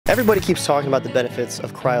Everybody keeps talking about the benefits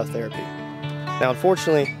of cryotherapy. Now,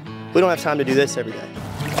 unfortunately, we don't have time to do this every day.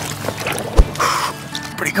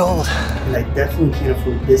 Pretty cold. And I definitely can't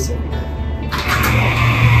afford this every day.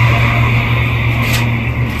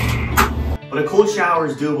 But a cold shower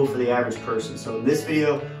is doable for the average person. So in this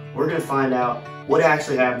video, we're gonna find out what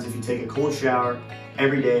actually happens if you take a cold shower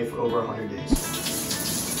every day for over 100 days.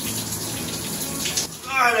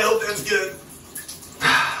 All right, I hope that's good.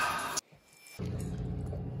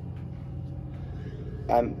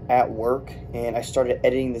 I'm at work and I started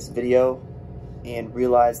editing this video and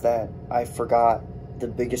realized that I forgot the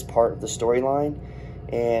biggest part of the storyline,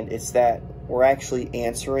 and it's that we're actually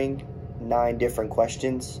answering 9 different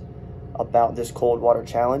questions about this cold water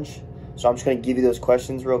challenge. So I'm just going to give you those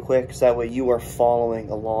questions real quick so that way you are following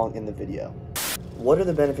along in the video. What are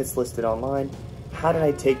the benefits listed online? How did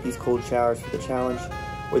I take these cold showers for the challenge?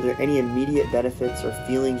 Were there any immediate benefits or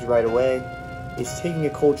feelings right away? Is taking a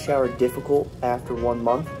cold shower difficult after 1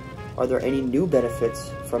 month? Are there any new benefits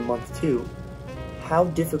from month 2? How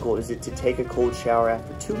difficult is it to take a cold shower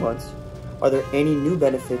after 2 months? Are there any new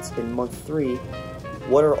benefits in month 3?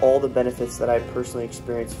 What are all the benefits that I personally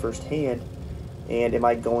experienced firsthand? And am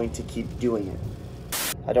I going to keep doing it?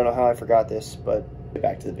 I don't know how I forgot this, but get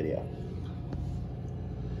back to the video.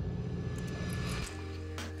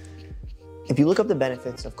 If you look up the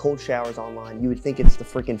benefits of cold showers online, you would think it's the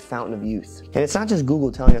freaking fountain of youth. And it's not just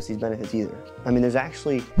Google telling us these benefits either. I mean, there's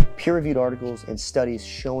actually peer-reviewed articles and studies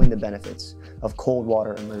showing the benefits of cold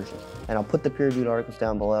water immersion. And I'll put the peer-reviewed articles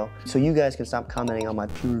down below so you guys can stop commenting on my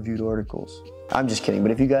peer-reviewed articles. I'm just kidding,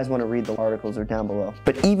 but if you guys want to read the articles, they're down below.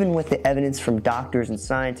 But even with the evidence from doctors and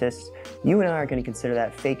scientists, you and I are going to consider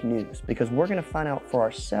that fake news because we're going to find out for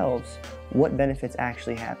ourselves what benefits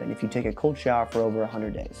actually happen if you take a cold shower for over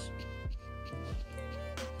 100 days.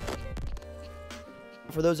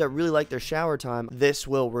 For those that really like their shower time, this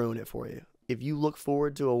will ruin it for you. If you look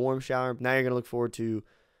forward to a warm shower, now you're going to look forward to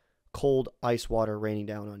cold ice water raining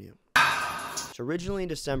down on you. So originally in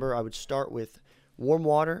December, I would start with warm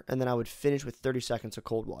water and then I would finish with 30 seconds of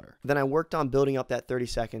cold water. Then I worked on building up that 30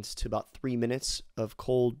 seconds to about 3 minutes of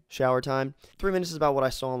cold shower time. 3 minutes is about what I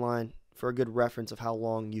saw online for a good reference of how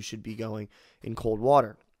long you should be going in cold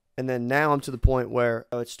water. And then now I'm to the point where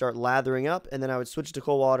I would start lathering up and then I would switch to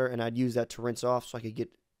cold water and I'd use that to rinse off so I could get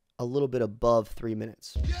a little bit above 3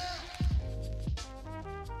 minutes.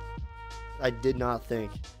 I did not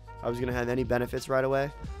think I was going to have any benefits right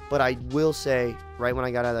away, but I will say right when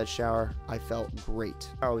I got out of that shower, I felt great.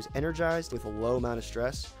 I was energized with a low amount of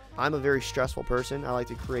stress. I'm a very stressful person. I like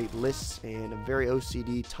to create lists and I'm a very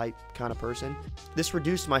OCD type kind of person. This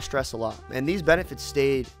reduced my stress a lot and these benefits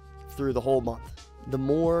stayed through the whole month. The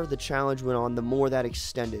more the challenge went on, the more that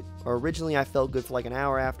extended. Originally, I felt good for like an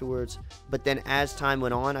hour afterwards, but then as time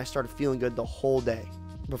went on, I started feeling good the whole day.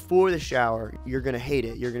 Before the shower, you're going to hate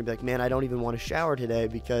it. You're going to be like, man, I don't even want to shower today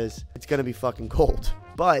because it's going to be fucking cold.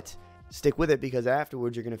 But stick with it because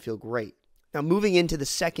afterwards, you're going to feel great. Now, moving into the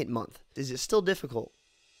second month, is it still difficult?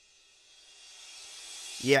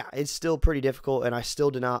 Yeah, it's still pretty difficult, and I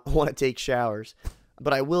still do not want to take showers.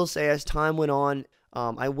 But I will say as time went on,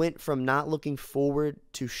 I went from not looking forward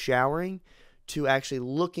to showering to actually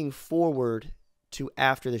looking forward to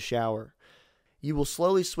after the shower. You will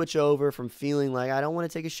slowly switch over from feeling like I don't want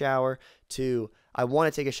to take a shower to I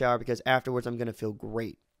want to take a shower because afterwards I'm going to feel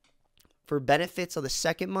great. For benefits of the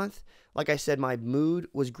second month, like I said, my mood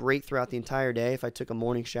was great throughout the entire day if I took a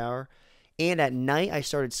morning shower. And at night, I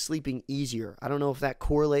started sleeping easier. I don't know if that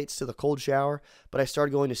correlates to the cold shower, but I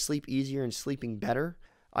started going to sleep easier and sleeping better.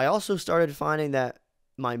 I also started finding that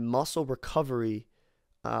my muscle recovery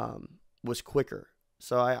was quicker.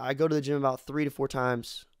 So I go to the gym about 3 to 4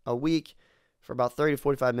 times a week for about 30 to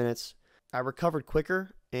 45 minutes. I recovered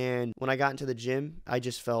quicker, and when I got into the gym, I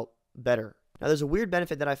just felt better. Now, there's a weird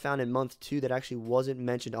benefit that I found in month 2 that actually wasn't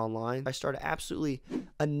mentioned online. I started absolutely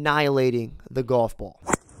annihilating the golf ball.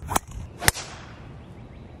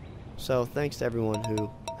 So thanks to everyone who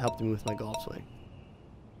helped me with my golf swing.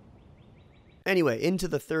 Anyway, into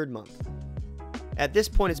the third month. At this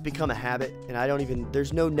point, it's become a habit, and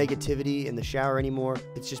there's no negativity in the shower anymore.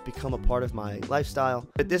 It's just become a part of my lifestyle.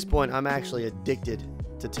 At this point, I'm actually addicted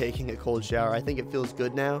to taking a cold shower. I think it feels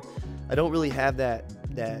good now. I don't really have that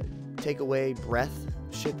takeaway breath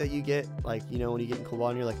shit that you get. Like, you know, when you get in cold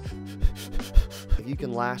water, you're like, if you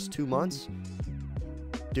can last 2 months,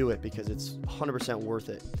 do it because it's 100% worth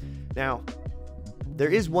it. Now, there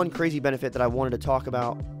is one crazy benefit that I wanted to talk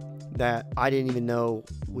about that I didn't even know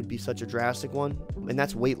would be such a drastic one, and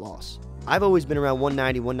that's weight loss. I've always been around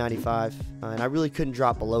 190, 195, and I really couldn't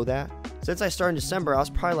drop below that. Since I started in December, I was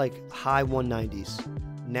probably like high 190s.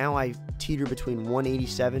 Now I teeter between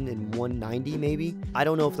 187 and 190 maybe. I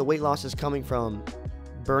don't know if the weight loss is coming from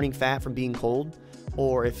burning fat from being cold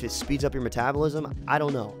or if it speeds up your metabolism. I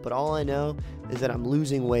don't know, but all I know is that I'm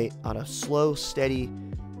losing weight on a slow, steady,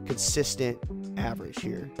 consistent average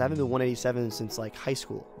here. I haven't been 187 since like high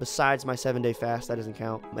school. Besides my 7-day fast, that doesn't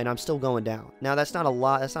count, and I'm still going down. Now that's not a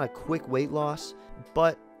lot, that's not a quick weight loss,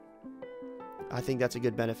 but I think that's a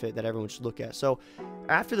good benefit that everyone should look at. So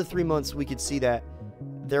after the 3 months, we could see that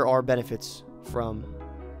there are benefits from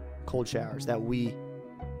cold showers that we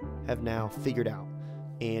have now figured out,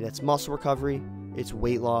 and it's muscle recovery, it's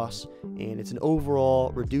weight loss, and it's an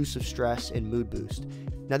overall reduce of stress and mood boost.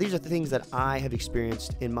 Now these are the things that I have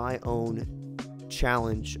experienced in my own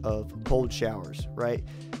challenge of cold showers, right?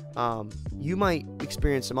 You might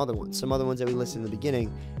experience some other ones that we listed in the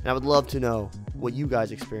beginning, and I would love to know what you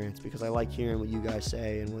guys experience, because I like hearing what you guys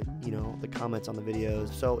say and what, you know, the comments on the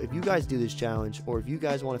videos. So if you guys do this challenge, or if you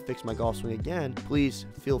guys want to fix my golf swing again, please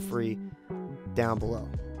feel free down below.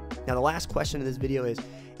 Now the last question of this video is,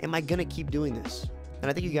 am I gonna keep doing this? And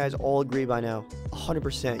I think you guys all agree by now,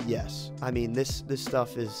 100% yes. I mean, this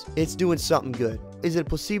stuff it's doing something good. Is it a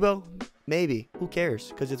placebo? Maybe. Who cares?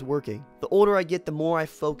 Because it's working. The older I get, the more I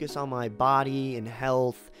focus on my body and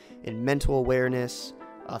health and mental awareness,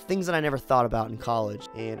 things that I never thought about in college.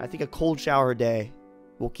 And I think a cold shower a day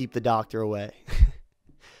will keep the doctor away.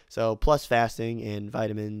 So plus fasting and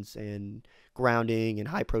vitamins and grounding and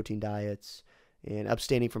high protein diets and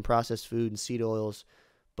abstaining from processed food and seed oils.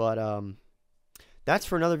 But that's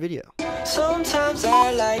for another video. Sometimes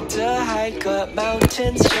I like to hike up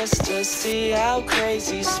mountains just to see how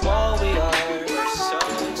crazy small we are. So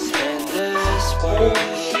spend this world.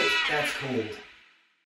 That's cold.